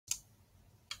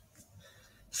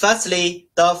Firstly,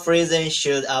 the freezing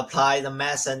should apply the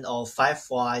method of 5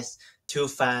 whys to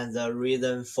find the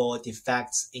reason for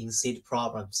defects in seed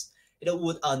problems. It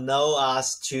would allow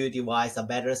us to devise a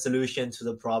better solution to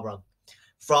the problem.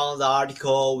 From the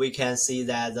article, we can see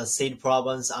that the seed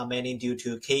problems are mainly due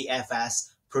to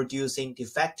KFS producing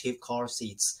defective core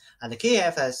seeds, and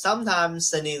KFS sometimes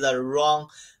sending the wrong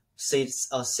seed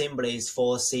assemblies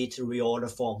for seed reorder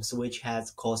forms, which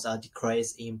has caused a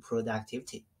decrease in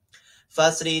productivity.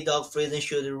 Firstly, dog freezing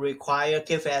should require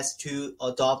KFS to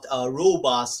adopt a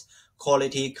robust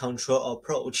quality control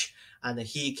approach, and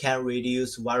he can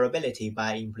reduce variability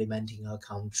by implementing a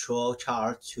control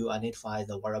chart to identify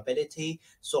the variability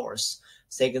source.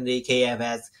 Secondly,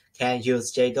 KFS can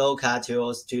use JDoka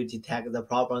tools to detect the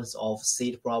problems of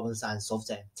seed problems and solve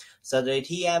them. Thirdly,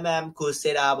 TMM could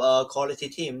set up a quality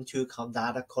team to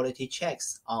conduct quality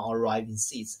checks on arriving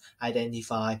seeds,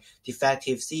 identify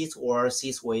defective seeds or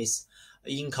seeds with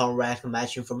incorrect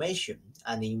match information,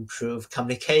 and improve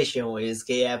communication with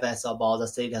KFS about the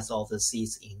status of the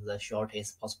seeds in the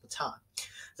shortest possible time.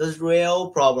 The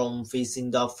real problem facing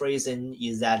dog freezing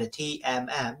is that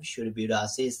TMM should build a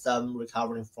system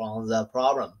recovering from the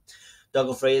problem.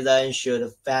 Dog freezing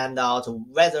should find out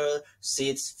whether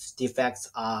seed defects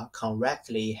are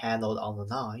correctly handled on the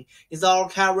line. Is our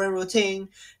current routine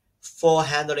for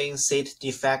handling seed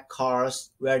defect cars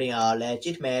wearing a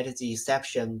legitimate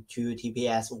exception to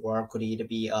TPS, or could it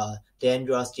be a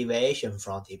dangerous deviation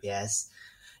from TPS?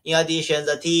 In addition,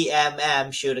 the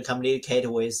TMM should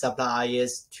communicate with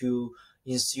suppliers to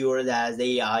ensure that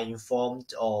they are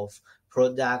informed of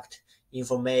product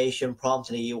information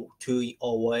promptly to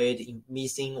avoid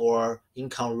missing or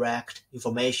incorrect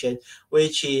information,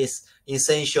 which is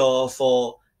essential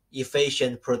for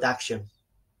efficient production.